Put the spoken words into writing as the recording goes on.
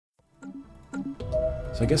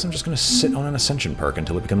So I guess I'm just going to sit on an ascension perk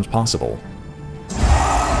until it becomes possible.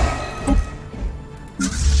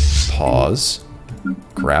 Pause.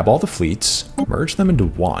 Grab all the fleets, merge them into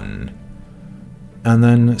one, and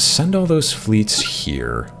then send all those fleets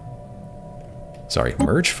here. Sorry,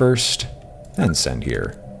 merge first, then send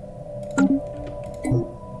here.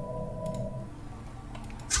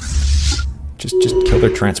 Just kill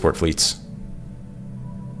their transport fleets.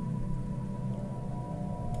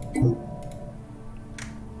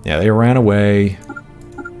 Yeah, they ran away.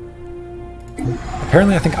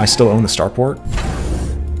 Apparently, I think I still own the starport.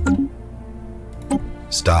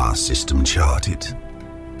 Star system charted.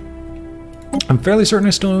 I'm fairly certain I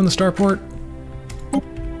still own the starport.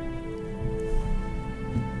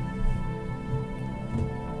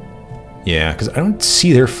 Yeah, because I don't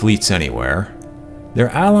see their fleets anywhere. Their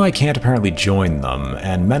ally can't apparently join them,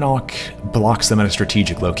 and Menok blocks them at a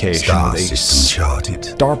strategic location. Star system charted.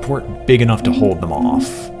 Starport big enough to hold them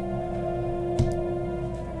off.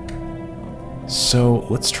 So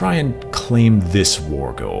let's try and claim this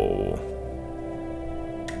war goal.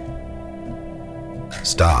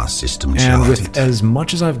 Star system and charted. with as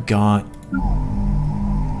much as I've got,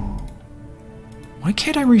 why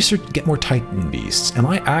can't I get more Titan Beasts? Am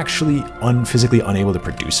I actually physically unable to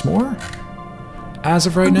produce more? As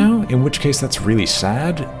of right now, in which case that's really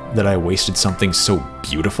sad that I wasted something so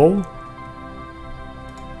beautiful.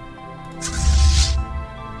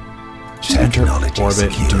 Just enter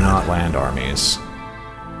orbit, do not land armies.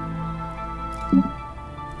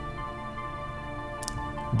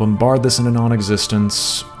 Bombard this into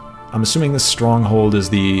non-existence. I'm assuming this stronghold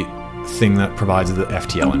is the thing that provides the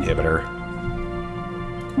FTL inhibitor.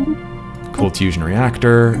 Cold fusion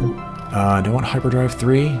reactor. Do I want hyperdrive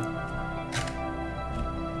 3?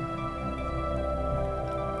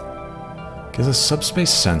 Gives us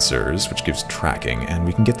subspace sensors, which gives tracking, and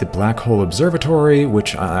we can get the black hole observatory,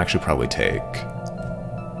 which I'll actually probably take.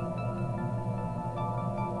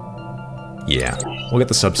 Yeah, we'll get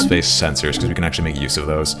the subspace sensors because we can actually make use of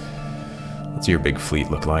those. What's your big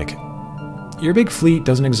fleet look like? Your big fleet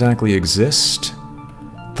doesn't exactly exist.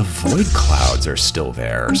 The void clouds are still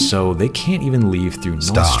there, so they can't even leave through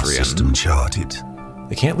Nostrium. Star system charted.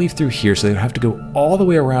 They can't leave through here, so they would have to go all the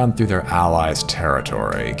way around through their allies'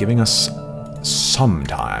 territory, giving us some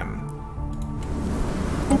time.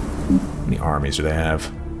 How many armies do they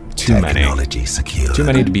have? Too many. Secured. Too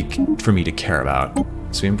many for me to care about.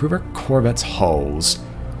 So we improve our Corvette's hulls.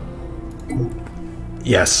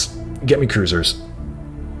 Yes, get me cruisers.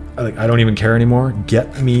 I don't even care anymore.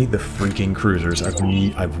 Get me the freaking cruisers.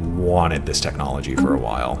 I've wanted this technology for a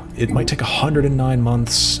while. It might take 109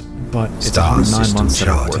 months, but it's 109 months that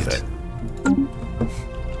are worth it.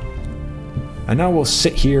 And now we'll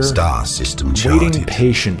sit here, Star system waiting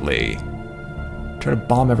patiently. Try to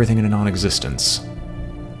bomb everything into non-existence.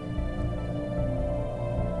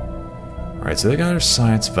 Alright, so they got their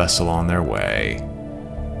science vessel on their way.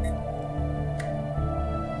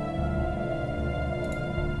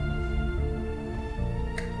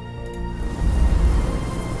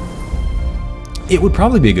 It would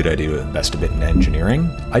probably be a good idea to invest a bit in engineering.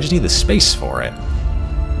 I just need the space for it.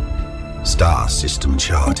 Star system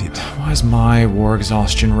charted. Why is my war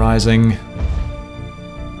exhaustion rising?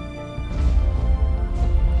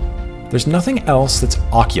 There's nothing else that's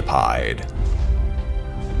occupied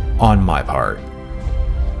on my part.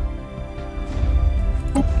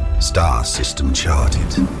 Star system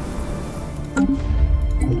charted.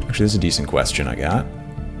 Actually, this is a decent question I got.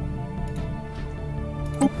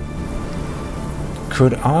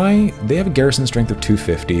 Could I... They have a garrison strength of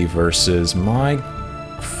 250 versus my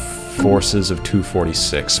forces of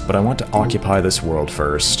 246, but I want to occupy this world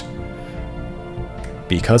first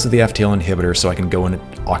because of the FTL inhibitor, so I can go and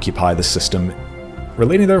occupy the system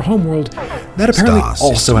relating to their homeworld that apparently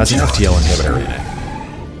also has an FTL inhibitor in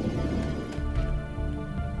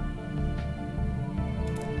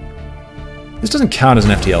it. This doesn't count as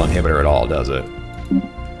an FTL inhibitor at all, does it?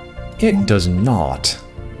 It does not.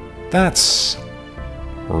 That's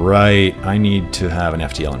right. I need to have an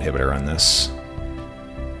FTL inhibitor on this.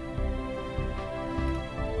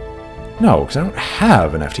 No, because I don't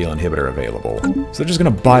have an FTL inhibitor available. So they're just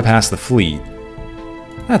going to bypass the fleet.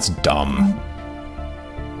 That's dumb.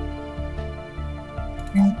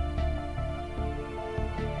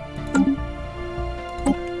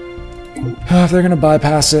 If they're going to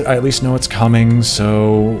bypass it, I at least know it's coming,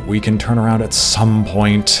 so we can turn around at some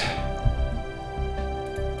point.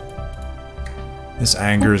 This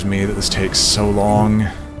angers me that this takes so long.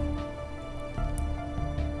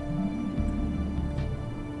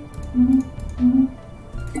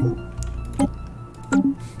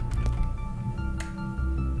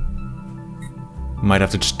 Might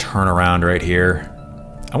have to just turn around right here.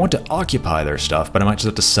 I want to occupy their stuff, but I might just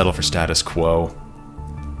have to settle for status quo.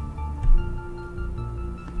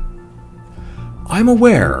 I'm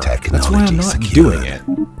aware. That's why I'm not doing it.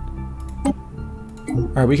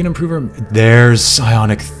 Alright, we can improve our... There's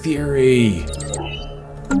psionic theory!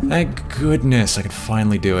 Thank goodness I could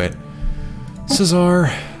finally do it. Cesar,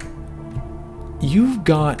 you've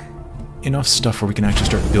got enough stuff where we can actually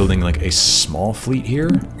start building like a small fleet here.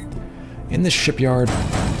 In this shipyard,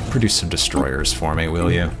 produce some destroyers for me, will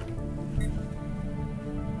you?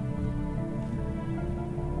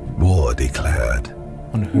 War declared.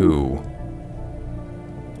 On who?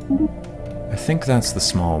 I think that's the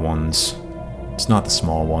small ones. It's not the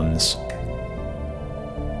small ones.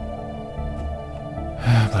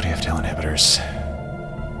 Bloody F-tail inhibitors.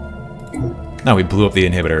 No, we blew up the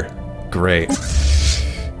inhibitor. Great.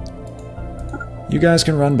 You guys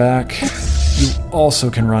can run back. You also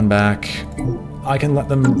can run back. I can let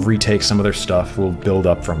them retake some of their stuff. We'll build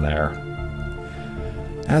up from there.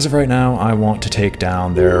 As of right now, I want to take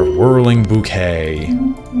down their whirling bouquet.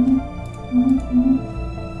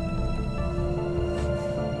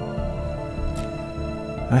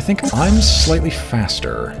 I think I'm slightly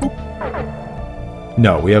faster.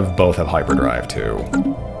 No, we both have hyperdrive too.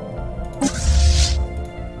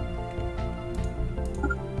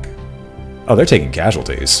 Oh, they're taking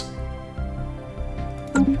casualties.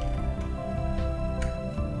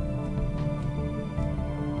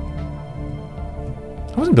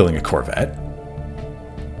 I wasn't building a Corvette.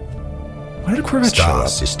 Why did a Corvette show up? Star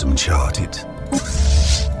system charted.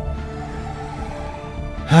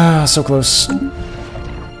 Ah, so close.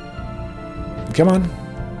 Come on.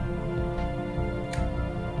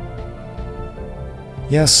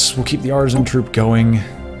 Yes, we'll keep the artisan troop going.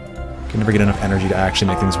 Can never get enough energy to actually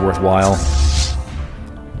make things worthwhile.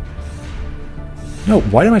 No,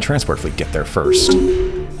 why did my transport fleet get there first?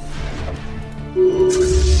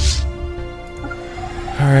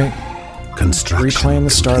 Alright. Reclaim the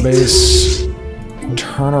starbase.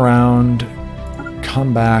 Turn around.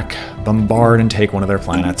 Come back. Bombard and take one of their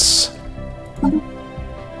planets.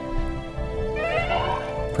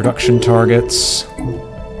 Production targets.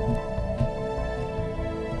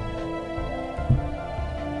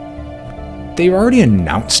 They've already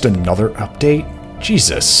announced another update?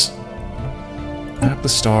 Jesus. Map the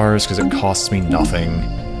stars because it costs me nothing.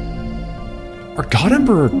 Our God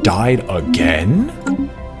Emperor died again?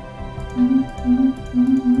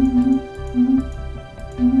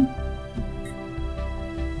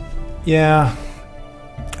 Yeah.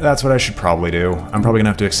 That's what I should probably do. I'm probably gonna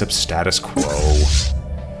have to accept status quo.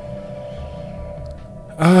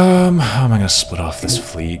 How am I gonna split off this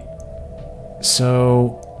fleet?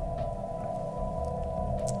 So...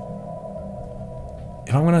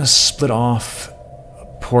 if I'm gonna split off a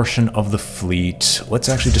portion of the fleet, let's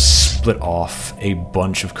actually just split off a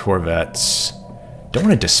bunch of corvettes. Don't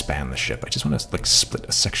want to disband the ship, I just want to, like, split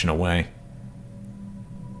a section away.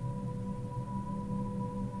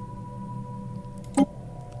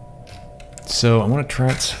 So I want to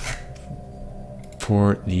transport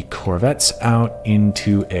the corvettes out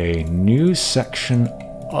into a new section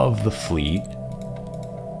of the fleet.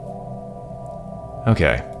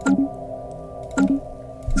 Okay.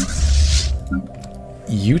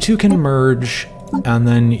 You two can merge, and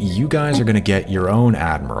then you guys are going to get your own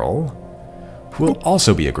admiral, who will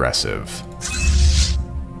also be aggressive.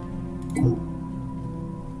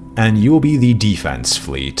 And you will be the defense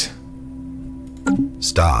fleet.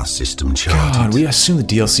 Star system charted. God, we assumed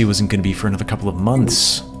the DLC wasn't going to be for another couple of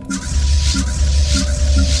months.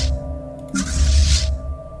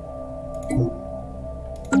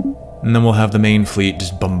 And then we'll have the main fleet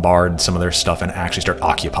just bombard some of their stuff and actually start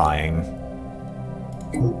occupying.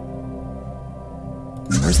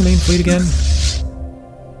 Where's the main fleet again?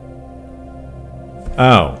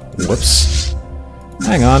 Oh, whoops.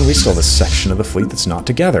 Hang on, we still have a section of the fleet that's not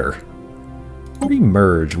together.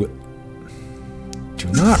 Remerge. Do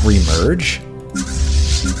not remerge.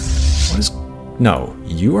 What is... No,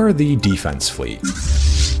 you are the defense fleet.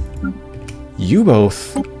 You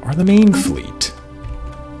both are the main fleet.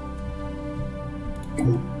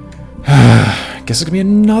 Guess it's gonna be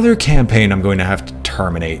another campaign I'm going to have to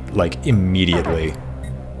terminate, like, immediately.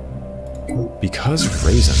 Because of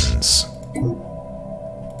raisins.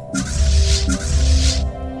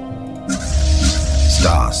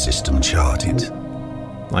 Star system charted.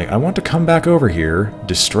 Like, I want to come back over here,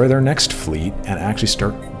 destroy their next fleet, and actually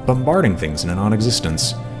start bombarding things in a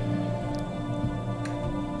non-existence.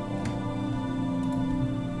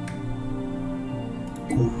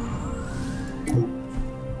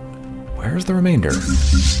 Where's the remainder?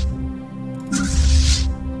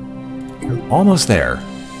 Almost there.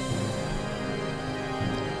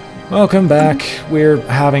 Welcome back. We're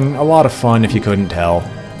having a lot of fun, if you couldn't tell.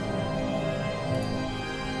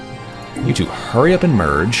 You two hurry up and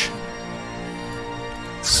merge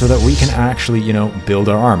so that we can actually, you know, build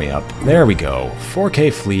our army up. There we go.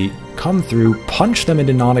 4K fleet, come through, punch them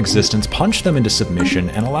into non-existence, punch them into submission,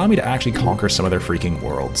 and allow me to actually conquer some of their freaking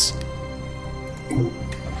worlds.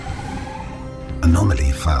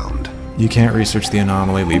 Anomaly found. You can't research the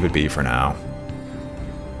anomaly, leave it be for now.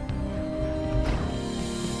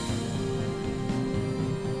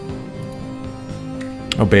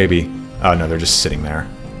 Oh, baby. Oh, no, they're just sitting there.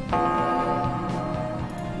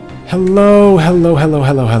 Hello, hello, hello,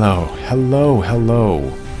 hello, hello. Hello, hello.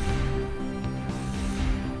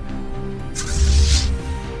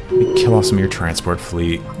 Let me kill off some of your transport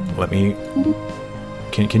fleet. Let me...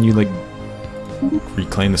 Can you, like,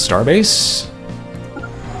 reclaim the starbase?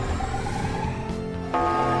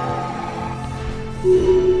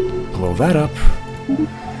 Blow that up.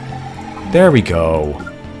 There we go.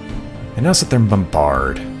 And now sit there and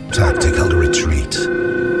bombard. Tactical retreat.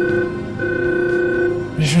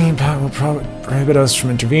 Mission impact will prohibit us from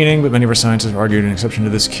intervening, but many of our scientists have argued an exception to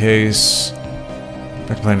this case.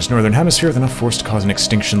 Back to planet's northern hemisphere with enough force to cause an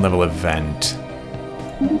extinction-level event.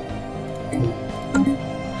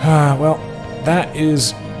 Well, that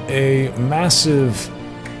is a massive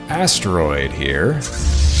asteroid here.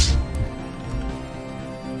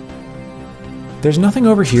 There's nothing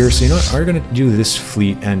over here, so you know what? We're going to do this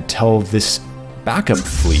fleet and tell this backup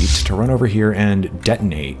fleet to run over here and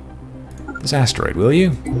detonate this asteroid, will you?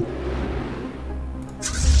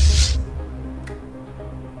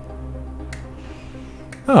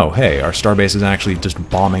 Oh, hey, our starbase is actually just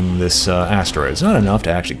bombing this asteroid. It's not enough to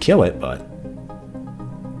actually kill it, but...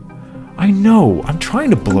 I know, I'm trying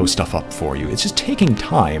to blow stuff up for you. It's just taking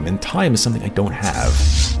time, and time is something I don't have.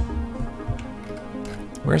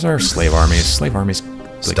 Where's our slave armies? Slave armies,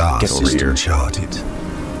 like, Star get over system here. charted.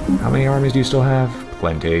 How many armies do you still have?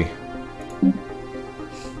 Plenty.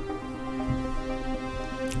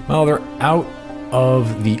 Well, they're out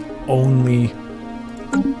of the only...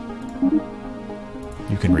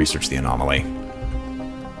 You can research the anomaly.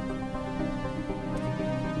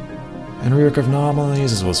 And rework of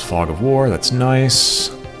anomalies as well as fog of war, that's nice.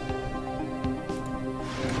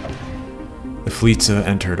 The fleets have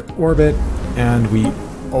entered orbit, and we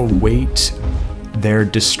await their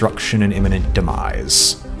destruction and imminent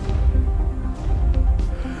demise.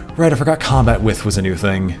 Right, I forgot combat width was a new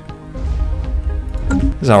thing.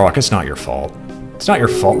 Zarok, it's not your fault. It's not your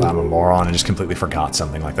fault that I'm a moron and just completely forgot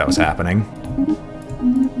something like that was happening.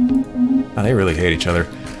 Oh, they really hate each other.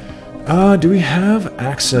 Do we have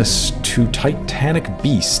access to titanic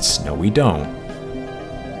beasts? No, we don't.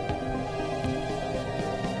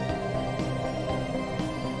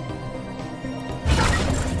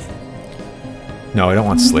 No, I don't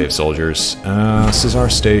want slave soldiers. Cesar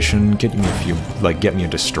Station, get me a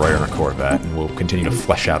destroyer and a corvette, and we'll continue to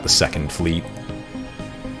flesh out the second fleet.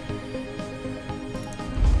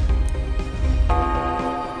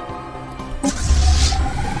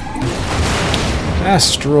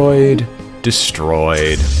 Asteroid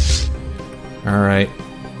destroyed. Alright,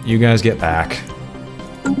 you guys get back.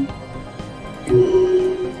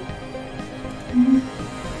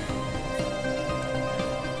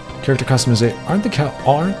 Character customization.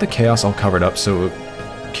 Aren't the chaos all covered up, so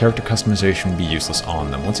character customization would be useless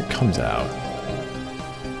on them once it comes out?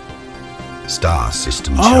 Star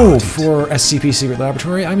system Oh, charted. for SCP Secret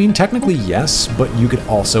Laboratory? I mean, technically yes, but you could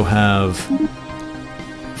also have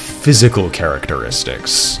physical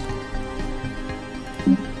characteristics.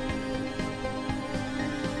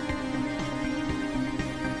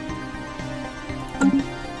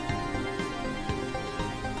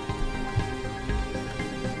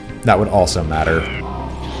 That would also matter.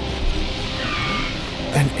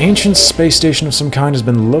 An ancient space station of some kind has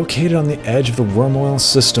been located on the edge of the wormhole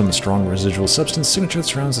system. Strong residual substance signature that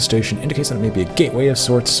surrounds the station indicates that it may be a gateway of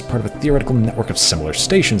sorts, part of a theoretical network of similar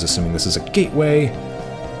stations. Assuming this is a gateway,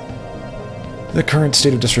 the current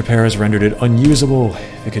state of disrepair has rendered it unusable.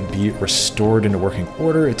 If it could be restored into working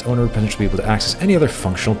order, its owner would potentially be able to access any other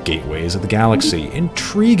functional gateways of the galaxy.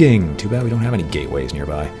 Intriguing! Too bad we don't have any gateways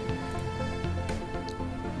nearby.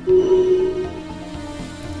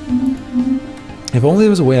 If only there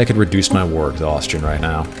was a way I could reduce my war exhaustion right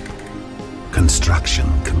now. Construction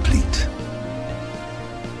complete.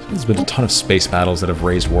 There's been a ton of space battles that have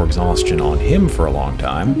raised war exhaustion on him for a long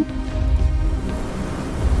time.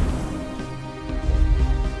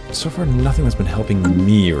 So far, nothing that's been helping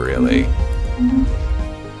me, really.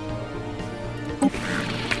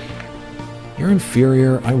 You're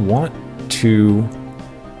inferior. I want to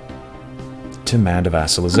to Manda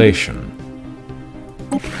vassalization.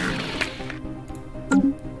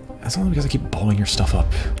 That's only because I keep blowing your stuff up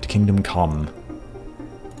to Kingdom Come.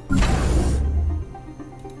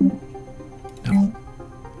 Now,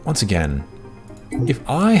 once again, if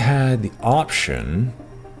I had the option,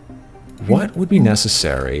 what would be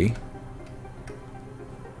necessary?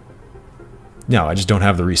 No, I just don't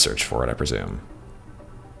have the research for it, I presume.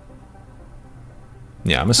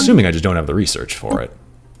 Yeah, I'm assuming I just don't have the research for it.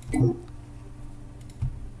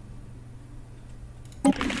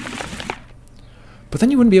 But then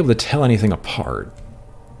you wouldn't be able to tell anything apart.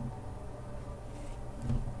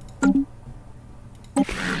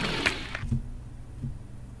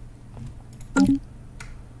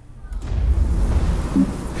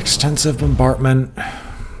 Extensive bombardment.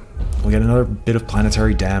 We'll get another bit of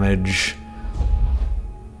planetary damage.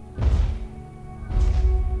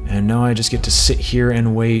 And now I just get to sit here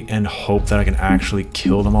and wait and hope that I can actually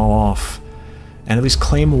kill them all off. And at least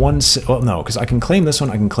claim one... Well, no, because I can claim this one,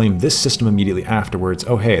 I can claim this system immediately afterwards.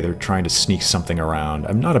 Oh, hey, they're trying to sneak something around.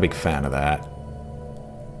 I'm not a big fan of that.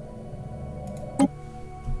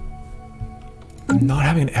 Not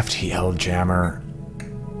having an FTL jammer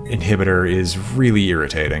inhibitor is really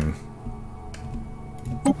irritating.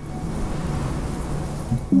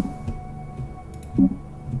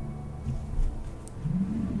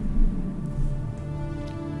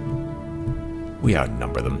 We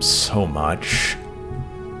outnumber them so much.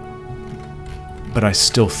 But I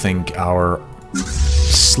still think our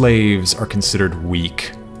slaves are considered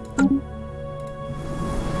weak.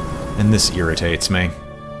 And this irritates me.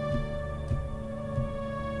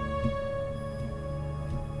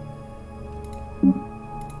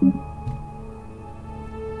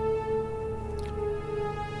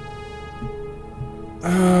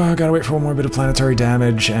 I gotta wait for one more bit of planetary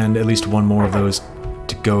damage and at least one more of those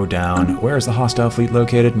to go down. Where is the hostile fleet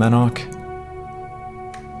located, Menok?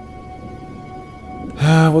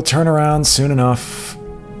 We'll turn around soon enough,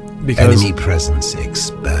 because enemy presence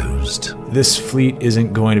exposed. This fleet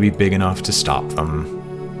isn't going to be big enough to stop them.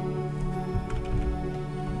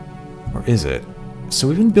 Or is it? So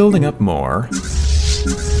we've been building up more.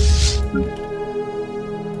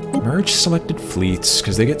 Merge selected fleets,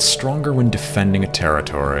 because they get stronger when defending a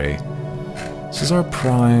territory. Cesar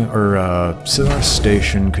Prime, or Cesar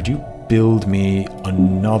Station, could you build me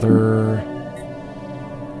another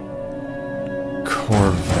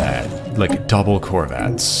Corvette? Like double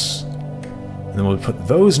Corvettes. And then we'll put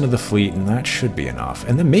those into the fleet, and that should be enough.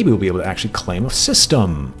 And then maybe we'll be able to actually claim a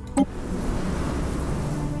system.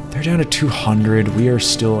 They're down to 200, we are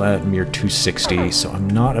still at mere 260, so I'm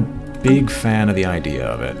not a big fan of the idea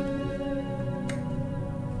of it.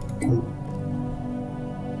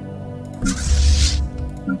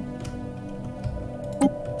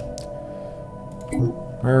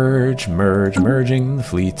 Merge, merge, merging the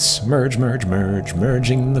fleets. Merge, merge, merge,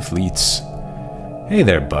 merging the fleets. Hey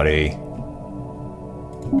there, buddy. I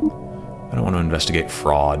don't want to investigate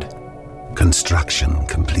fraud. Construction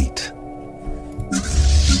complete.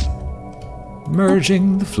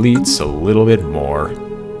 Merging the fleets a little bit more.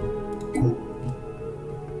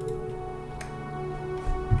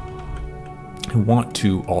 I want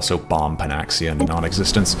to also bomb Panaxia into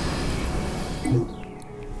non-existence.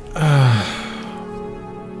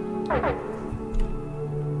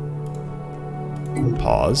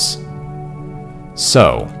 Pause.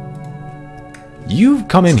 So, you've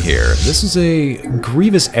come in here. This is a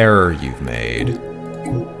grievous error you've made.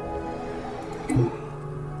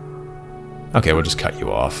 Okay, we'll just cut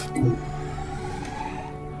you off.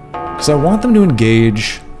 Because I want them to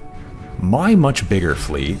engage my much bigger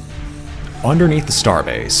fleet underneath the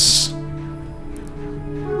starbase.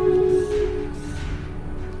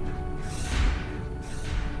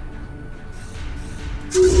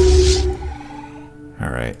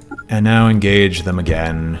 Alright, and now engage them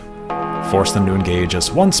again. Force them to engage us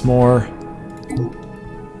once more.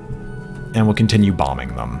 And we'll continue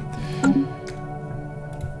bombing them.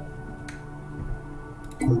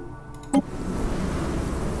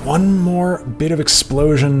 One more bit of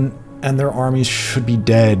explosion, and their armies should be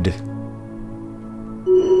dead.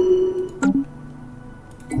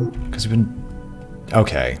 Because we've been...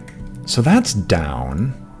 Okay. So that's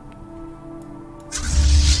down.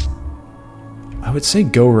 I would say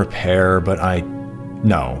go repair, but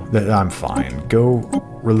no, I'm fine. Go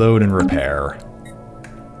reload and repair.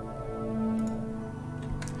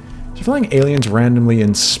 You're flying aliens randomly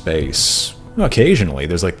in space. Well, occasionally,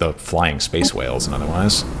 there's like the flying space whales and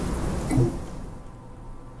otherwise.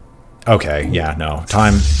 Okay, yeah, no.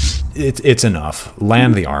 Time... It's enough.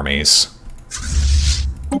 Land the armies.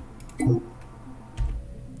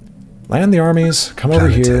 Land the armies, come over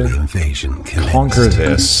here, Planetary invasion conquer commenced.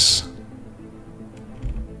 this.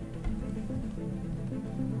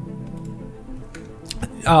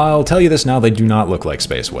 I'll tell you this now, they do not look like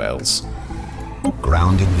space whales.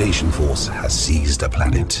 Ground invasion force has seized a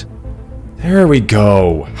planet. There we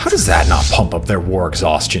go. How does that not pump up their war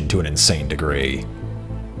exhaustion to an insane degree?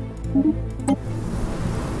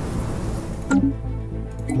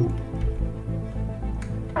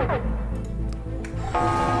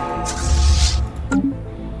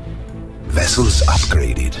 Vessels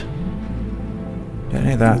upgraded.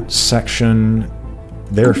 Detonate that section.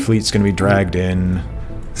 Their fleet's going to be dragged in.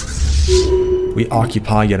 We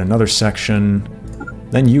occupy yet another section.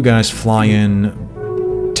 Then you guys fly in,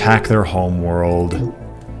 attack their homeworld.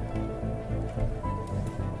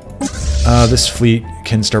 This fleet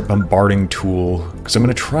can start bombarding Tool, because I'm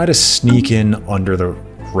going to try to sneak in under the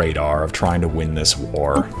radar of trying to win this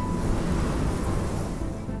war.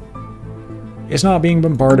 It's not being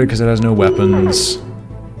bombarded because it has no weapons.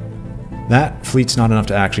 That fleet's not enough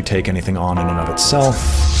to actually take anything on in and of itself.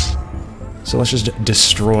 So let's just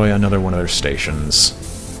destroy another one of their stations.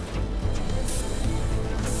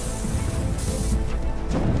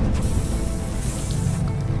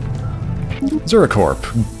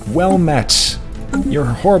 Zuracorp, well met. You're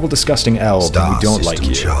a horrible, disgusting elf, and Star we don't like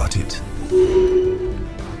system you. charted.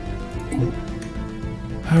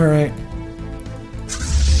 Alright.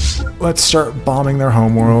 Let's start bombing their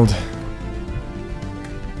homeworld.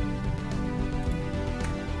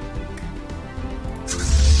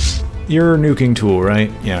 You're nuking Tool,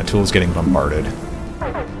 right? Yeah, Tool's getting bombarded.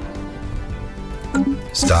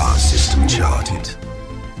 Star system charted.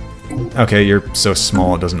 Okay, you're so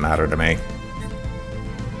small it doesn't matter to me.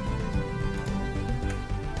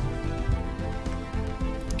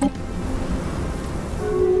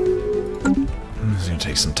 This is gonna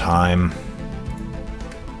take some time.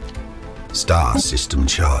 Star system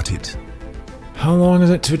charted. How long is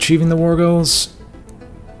it to achieving the war goals?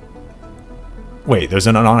 Wait, there's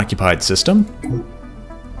an unoccupied system?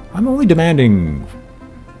 I'm only demanding...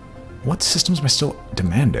 What systems am I still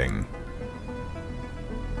demanding?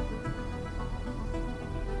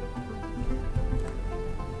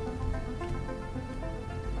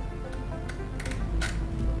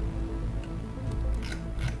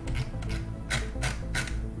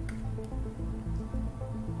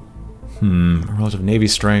 Relative Navy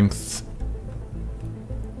strength.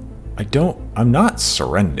 I'm not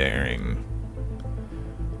surrendering.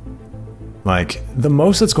 Like, the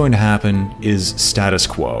most that's going to happen is status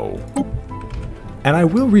quo. And I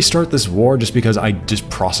will restart this war just because I just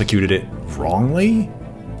prosecuted it wrongly.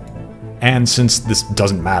 And since this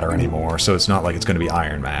doesn't matter anymore, so it's not like it's going to be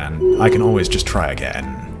Iron Man, I can always just try again.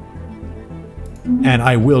 And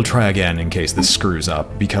I will try again in case this screws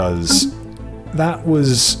up, because that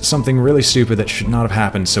was something really stupid that should not have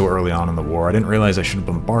happened so early on in the war. I didn't realize I should have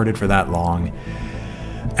bombarded for that long.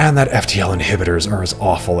 And that FTL inhibitors are as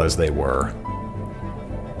awful as they were.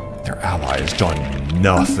 Their allies done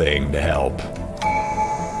nothing to help.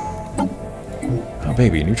 Oh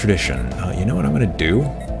baby, new tradition. You know what I'm gonna do?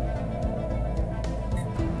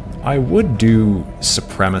 I would do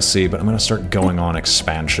supremacy, but I'm gonna start going on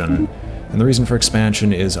expansion. And the reason for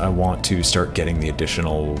expansion is I want to start getting the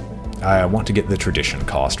additional... I want to get the tradition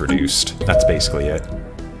cost reduced. That's basically it.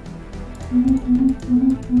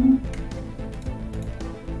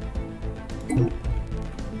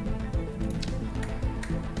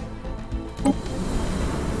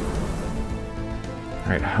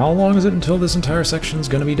 Alright, how long is it until this entire section is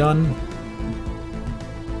going to be done?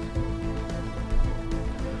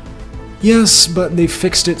 Yes, but they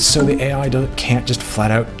fixed it so the AI can't just flat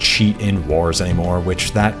out cheat in wars anymore,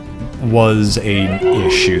 which that was an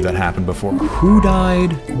issue that happened before. Who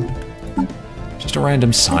died? Just a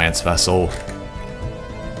random science vessel.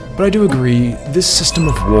 But I do agree, this system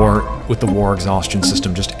of war with the war exhaustion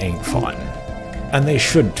system just ain't fun. And they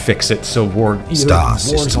should fix it so war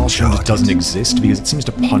exhaustion just doesn't exist, because it seems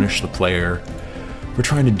to punish the player for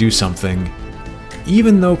trying to do something,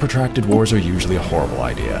 even though protracted wars are usually a horrible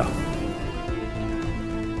idea.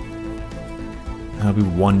 There'll be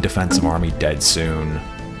one defensive army dead soon.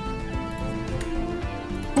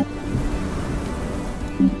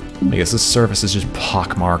 I guess this surface is just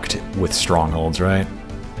pockmarked with strongholds, right?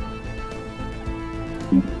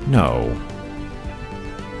 No.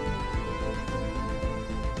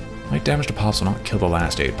 Light damage to pops will not kill the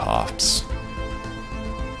last 8 pops.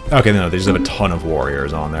 Okay, no, they just have a ton of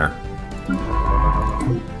warriors on there.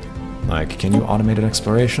 Like, can you automate an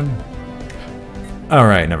exploration?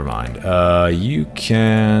 Alright, never mind. You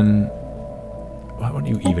can... What would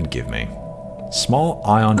you even give me? Small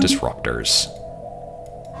ion disruptors.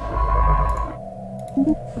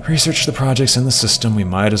 Research the projects in the system. We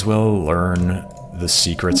might as well learn the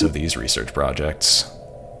secrets of these research projects.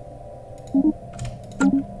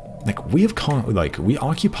 Like, we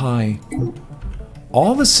occupy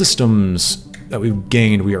all the systems that we've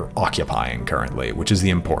gained. We are occupying currently, which is the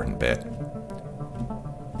important bit.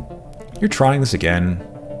 You're trying this again?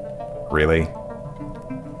 Really?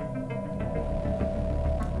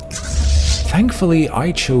 Thankfully,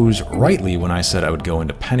 I chose rightly when I said I would go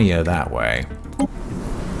into Penia that way.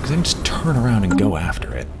 Because I can just turn around and go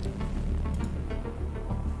after it.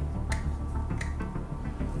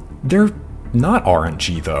 They're not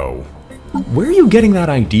RNG, though. Where are you getting that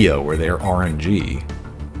idea where they're RNG?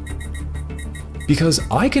 Because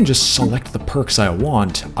I can just select the perks I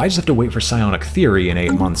want, I just have to wait for Psionic Theory in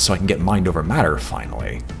 8 months so I can get Mind Over Matter,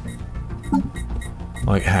 finally.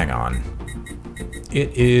 Like, hang on.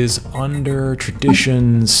 It is under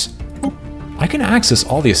Traditions. I can access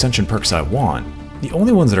all the Ascension perks I want. The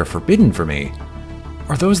only ones that are forbidden for me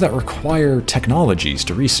are those that require technologies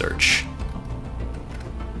to research.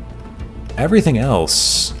 Everything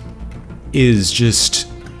else is just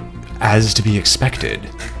as to be expected.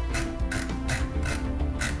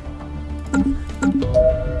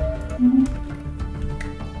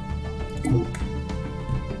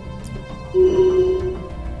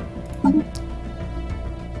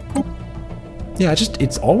 Yeah,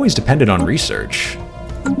 it's always dependent on research.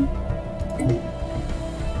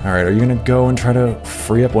 Alright, are you gonna go and try to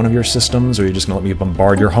free up one of your systems, or are you just gonna let me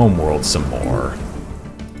bombard your homeworld some more?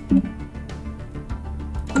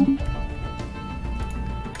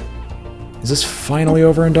 Is this finally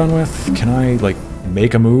over and done with? Can I, like,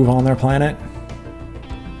 make a move on their planet?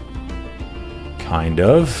 Kind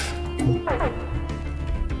of.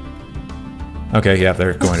 Okay, yeah,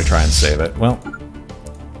 they're going to try and save it. Well.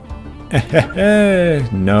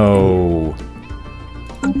 No.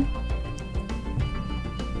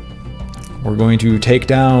 We're going to take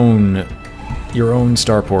down your own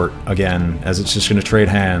starport again, as it's just going to trade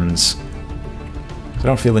hands. I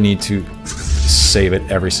don't feel the need to save it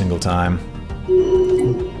every single time.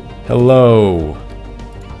 Hello.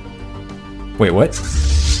 Wait, what?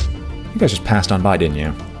 You guys just passed on by, didn't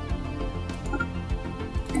you?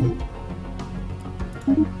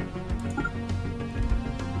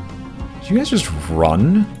 Did you guys just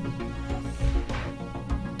run?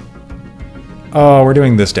 Oh, we're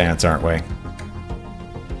doing this dance, aren't we?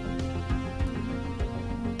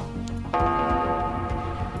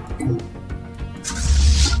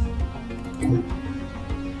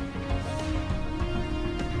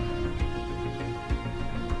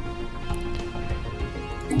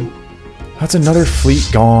 That's another fleet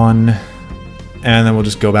gone. And then we'll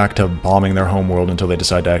just go back to bombing their homeworld until they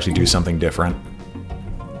decide to actually do something different.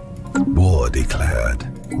 War declared.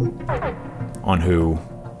 On who?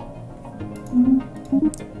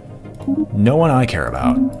 No one I care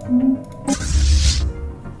about.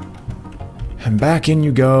 And back in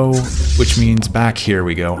you go, which means back here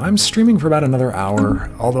we go. I'm streaming for about another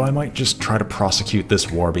hour, although I might just try to prosecute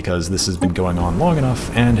this war because this has been going on long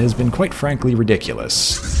enough and has been quite frankly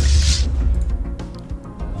ridiculous.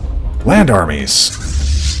 Land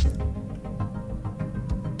armies!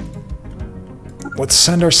 Let's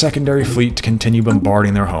send our secondary fleet to continue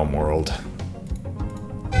bombarding their homeworld.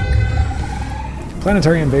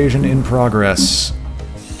 Planetary invasion in progress.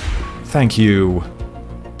 Thank you.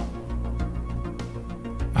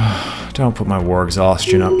 Don't put my war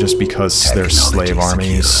exhaustion up just because they're slave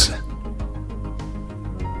armies.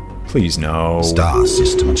 Please no. Star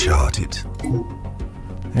system charted.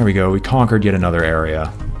 There we go, we conquered yet another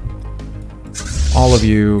area. All of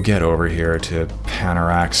you get over here to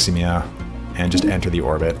Panaraximia and just enter the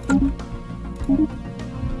orbit.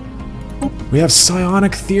 We have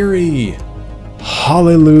Psionic Theory!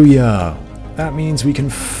 Hallelujah! That means we can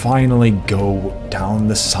finally go down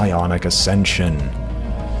the Psionic Ascension.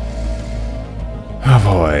 Oh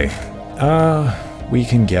boy. We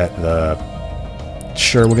can get the...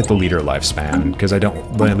 Sure, we'll get the leader lifespan, because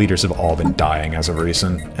the leaders have all been dying as of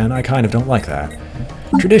recent, and I kind of don't like that.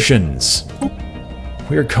 Traditions!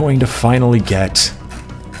 We're going to finally get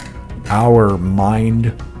our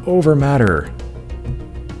mind over matter.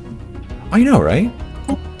 I know, right?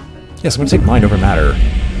 Yes, I'm going to take mind over matter.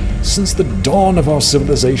 Since the dawn of our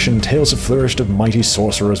civilization, tales have flourished of mighty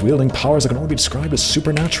sorcerers wielding powers that can only be described as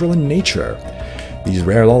supernatural in nature. These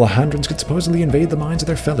rare Lalahandrons could supposedly invade the minds of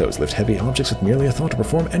their fellows, lift heavy objects with merely a thought, to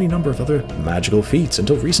perform any number of other magical feats.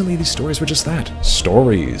 Until recently, these stories were just that,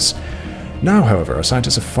 stories. Now, however, our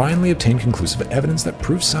scientists have finally obtained conclusive evidence that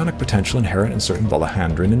proves psionic potential inherent in certain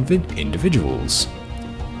Lalahandran individuals.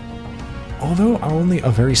 Although only a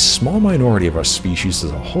very small minority of our species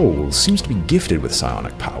as a whole seems to be gifted with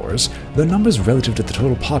psionic powers, their numbers relative to the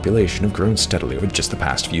total population have grown steadily over just the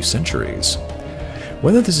past few centuries.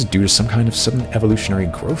 Whether this is due to some kind of sudden evolutionary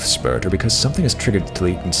growth spurt or because something has triggered the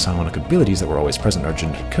latent psionic abilities that were always present in our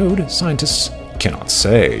genetic code, scientists cannot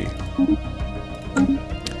say.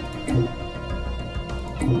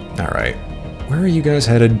 Alright, where are you guys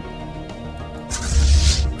headed?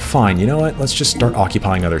 Fine, you know what? Let's just start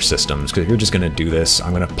occupying other systems, because if you're just going to do this,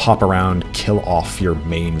 I'm going to pop around, kill off your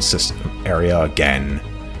main system area again.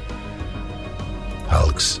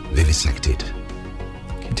 Hulks vivisected.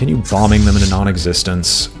 Continue bombing them into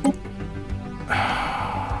non-existence.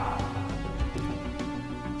 I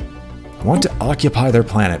want to occupy their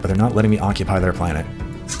planet, but they're not letting me occupy their planet.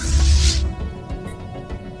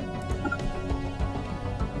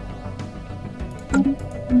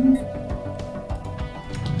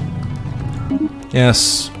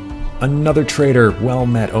 Yes, another traitor. Well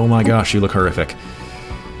met. Oh my gosh, you look horrific.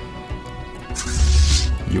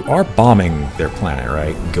 You are bombing their planet,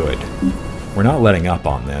 right? Good. We're not letting up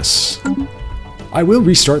on this. I will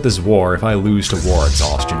restart this war if I lose to war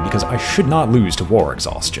exhaustion, because I should not lose to war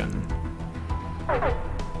exhaustion.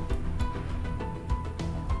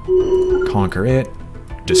 Conquer it.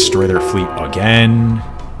 Destroy their fleet again.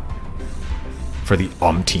 For the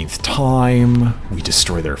umpteenth time, we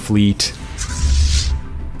destroy their fleet.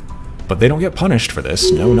 But they don't get punished for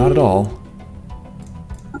this. No, not at all.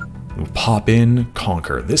 We'll pop in,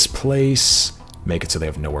 conquer this place, make it so they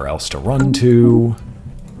have nowhere else to run to.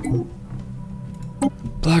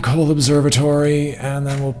 Black Hole Observatory, and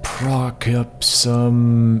then we'll proc up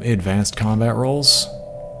some advanced combat rolls.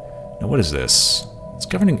 Now, what is this? It's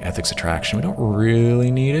governing ethics attraction. We don't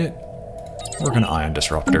really need it. Work on ion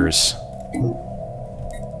disruptors.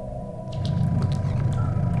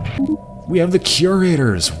 We have the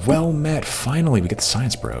curators! Well met! Finally, we get the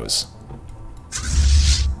science bros.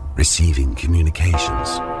 Receiving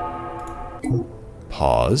communications.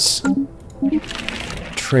 Pause.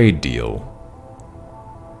 Trade deal.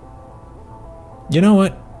 You know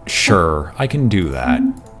what? Sure, I can do that.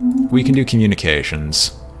 We can do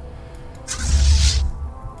communications.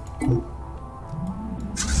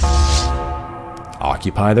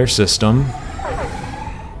 Occupy their system.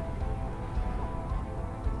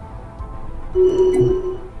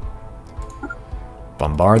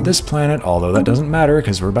 Bombard this planet, although that doesn't matter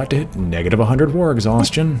because we're about to hit negative 100 war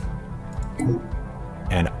exhaustion.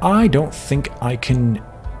 And I don't think I can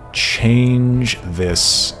change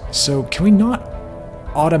this. So can we not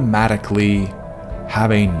automatically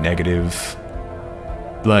have a negative?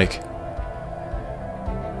 Like,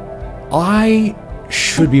 I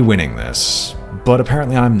should be winning this, but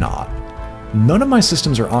apparently I'm not. None of my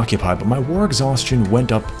systems are occupied, but my war exhaustion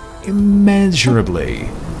went up immeasurably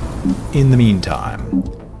in the meantime.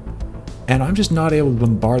 And I'm just not able to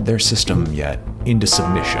bombard their system yet into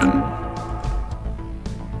submission.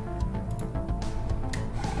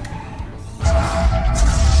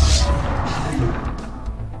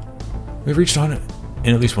 We've reached on it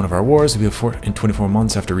in at least one of our wars. It'll be in 24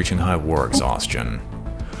 months after reaching high war exhaustion.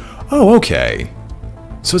 Oh, okay.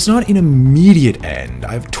 So it's not an immediate end.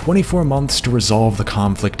 I have 24 months to resolve the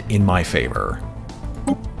conflict in my favor.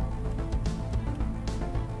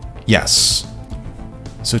 Yes.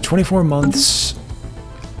 So 24 months...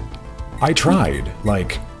 I tried.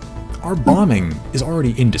 Like, our bombing is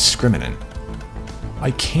already indiscriminate.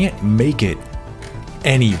 I can't make it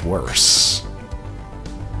any worse.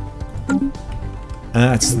 And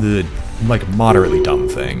that's the, like, moderately dumb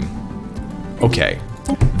thing. Okay.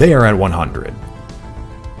 They are at 100.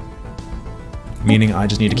 Meaning I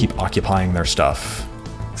just need to keep occupying their stuff.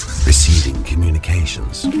 Receiving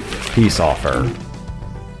communications. Peace offer.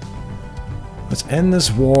 Let's end this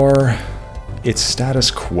war. It's status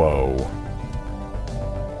quo.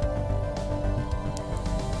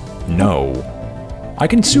 No. I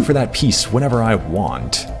can sue for that peace whenever I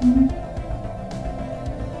want.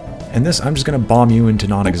 And this, I'm just going to bomb you into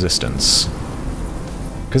non-existence.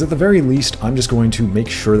 Because at the very least, I'm just going to make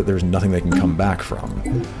sure that there's nothing they can come back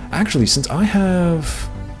from. Actually, since I have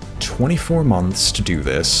 24 months to do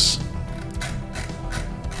this,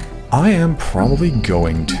 I am probably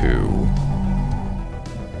going to...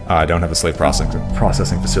 I don't have a slave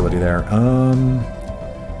processing facility there.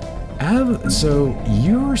 So,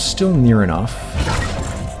 you're still near enough.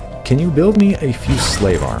 Can you build me a few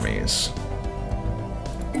slave armies?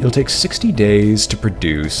 It'll take 60 days to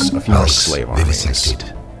produce a few more slave armies.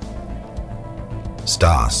 Vivisected.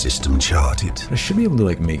 Star system charted. I should be able to,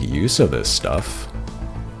 like, make use of this stuff.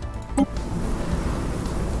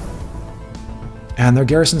 And their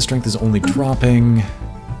garrison strength is only dropping.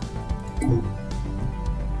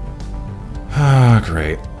 Ah,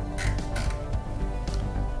 great.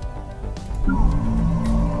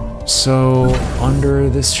 So, under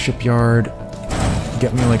this shipyard,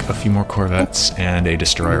 get me like a few more corvettes and a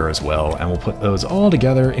destroyer as well, and we'll put those all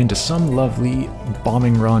together into some lovely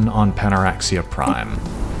bombing run on Panaraxia Prime.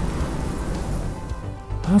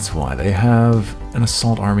 That's why they have an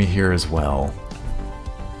assault army here as well.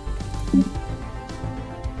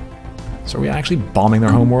 So are we actually bombing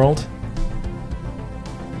their homeworld?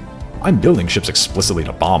 I'm building ships explicitly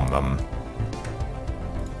to bomb them.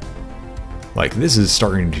 Like, this is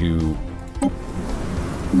starting to...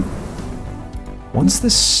 Once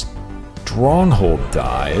this stronghold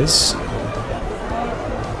dies...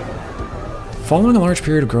 Following a large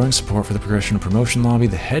period of growing support for the progression of promotion lobby,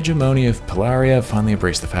 the hegemony of Polaria finally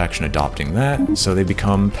embraced the faction adopting that, so they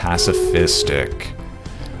become pacifistic.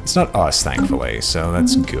 It's not us, thankfully, so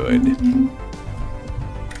that's good.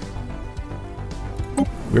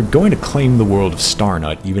 We're going to claim the world of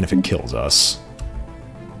Starnut, even if it kills us.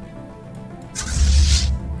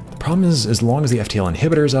 The problem is, as long as the FTL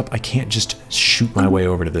inhibitor is up, I can't just shoot my way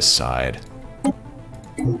over to this side.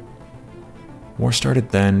 War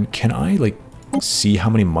started then. Can I, like, see how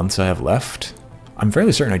many months I have left? I'm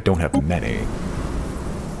fairly certain I don't have many.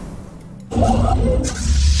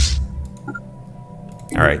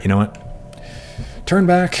 Alright, you know what? Turn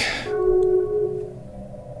back.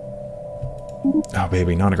 Oh,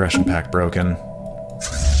 baby, non-aggression pact broken.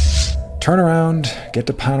 Turn around, get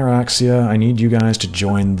to Panaraxia. I need you guys to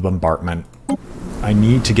join the bombardment. I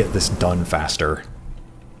need to get this done faster.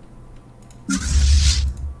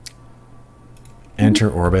 Enter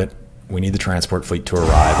orbit. We need the transport fleet to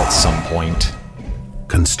arrive at some point.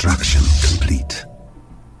 Construction complete.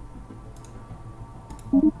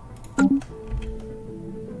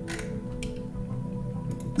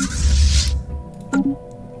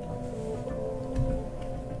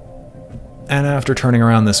 And after turning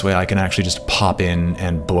around this way, I can actually just pop in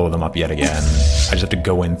and blow them up yet again. I just have to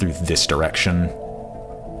go in through this direction.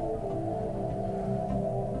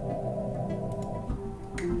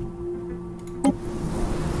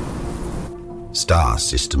 Star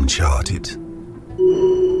system charted.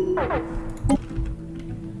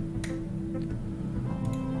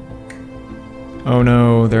 Oh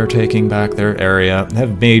no, they're taking back their area.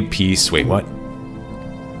 Have made peace. Wait, what?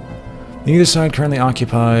 Neither side currently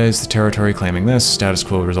occupies the territory claiming this. Status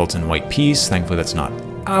quo results in white peace. Thankfully, that's not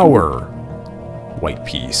our white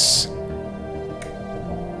peace.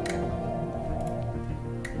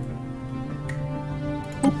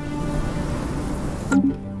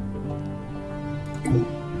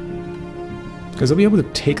 Because they'll be able to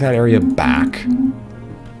take that area back.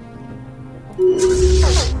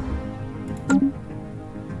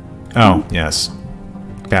 Oh, yes.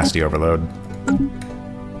 Capacity overload. I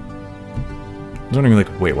was wondering,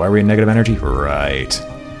 like, wait, why are we in negative energy? Right.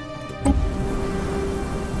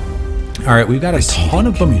 Alright, we've got a ton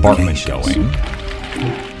of bombardment going.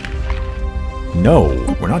 No,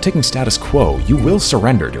 we're not taking status quo. You will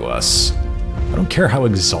surrender to us. I don't care how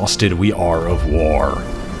exhausted we are of war.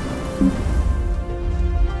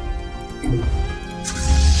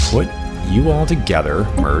 Put you all together,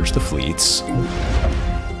 merge the fleets.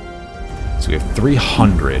 So we have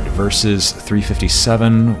 300 versus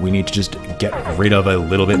 357. We need to just get rid of a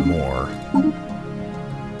little bit more.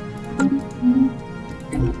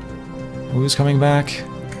 Who's coming back?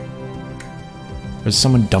 There's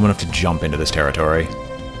someone dumb enough to jump into this territory.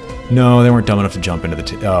 No, they weren't dumb enough to jump into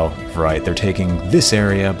the... oh, right. They're taking this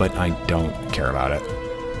area, but I don't care about it.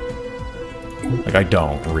 Like, I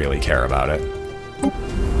don't really care about it.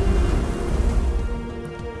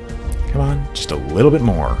 Come on, just a little bit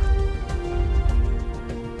more.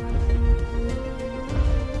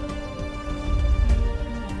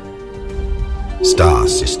 Star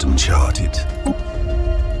system charted.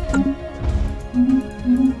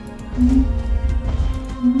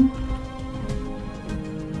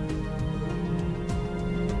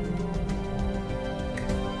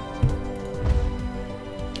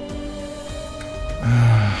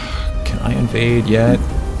 Can I invade yet?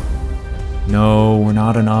 No, we're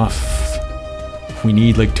not enough. We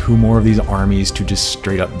need like 2 more of these armies to just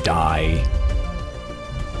straight up die.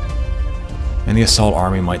 And the assault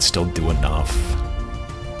army might still do enough.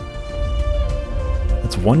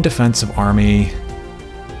 That's 1 defensive army.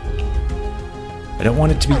 I don't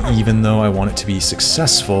want it to be even, though. I want it to be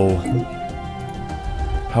successful.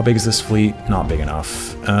 How big is this fleet? Not big enough.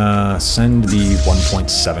 Send the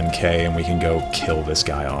 1.7k and we can go kill this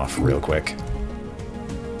guy off real quick.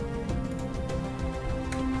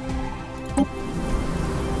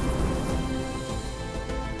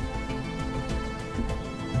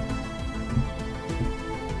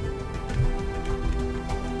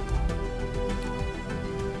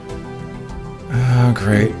 Oh,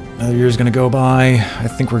 great. Another year's gonna go by. I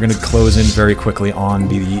think we're gonna close in very quickly on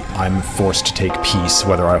the I'm forced to take peace,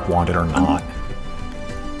 whether I want it or not.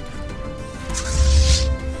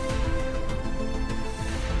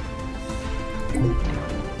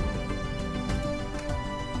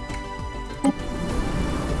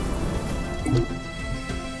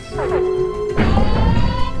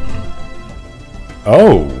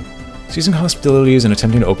 Oh! Ceasing hostilities and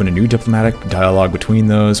attempting to open a new diplomatic dialogue between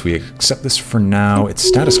those. We accept this for now. It's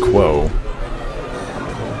status quo.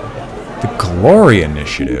 The Glory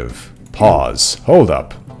Initiative. Pause. Hold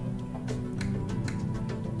up.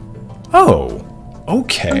 Oh!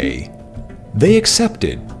 Okay. They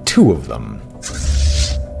accepted 2 of them.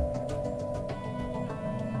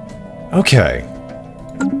 Okay.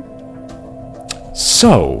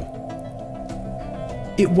 So...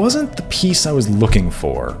 it wasn't the peace I was looking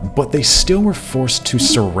for, but they still were forced to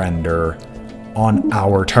surrender on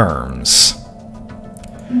our terms.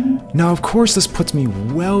 Now, of course, this puts me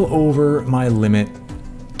well over my limit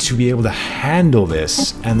to be able to handle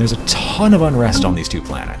this, and there's a ton of unrest on these 2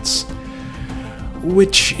 planets.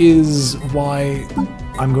 Which is why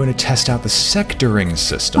I'm going to test out the sectoring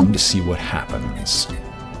system to see what happens.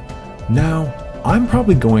 Now, I'm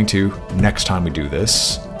probably going to, next time we do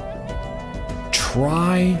this,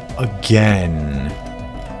 try again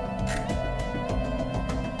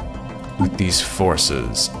with these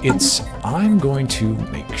forces. I'm going to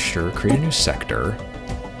make sure, create a new sector.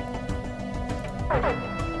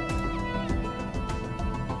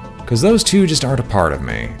 Because those 2 just aren't a part of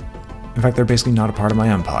me. In fact, they're basically not a part of my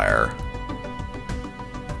empire.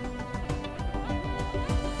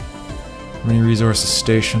 Many resources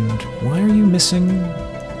stationed. Why are you missing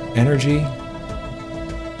energy?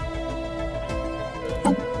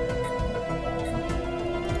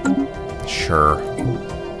 Sure.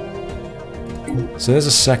 So there's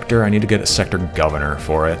a sector. I need to get a sector governor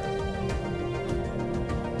for it.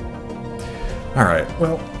 Alright,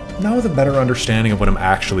 well, now with a better understanding of what I'm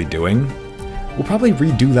actually doing, we'll probably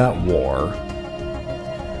redo that war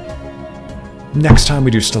next time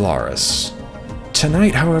we do Stellaris.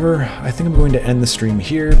 Tonight, however, I think I'm going to end the stream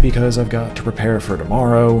here because I've got to prepare for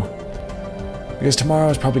tomorrow. Because tomorrow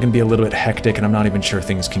is probably going to be a little bit hectic and I'm not even sure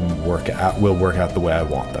things will work out the way I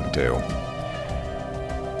want them to.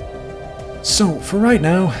 So, for right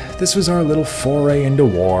now, this was our little foray into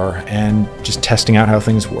war and just testing out how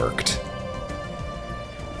things worked.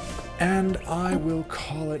 And I will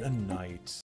call it a night.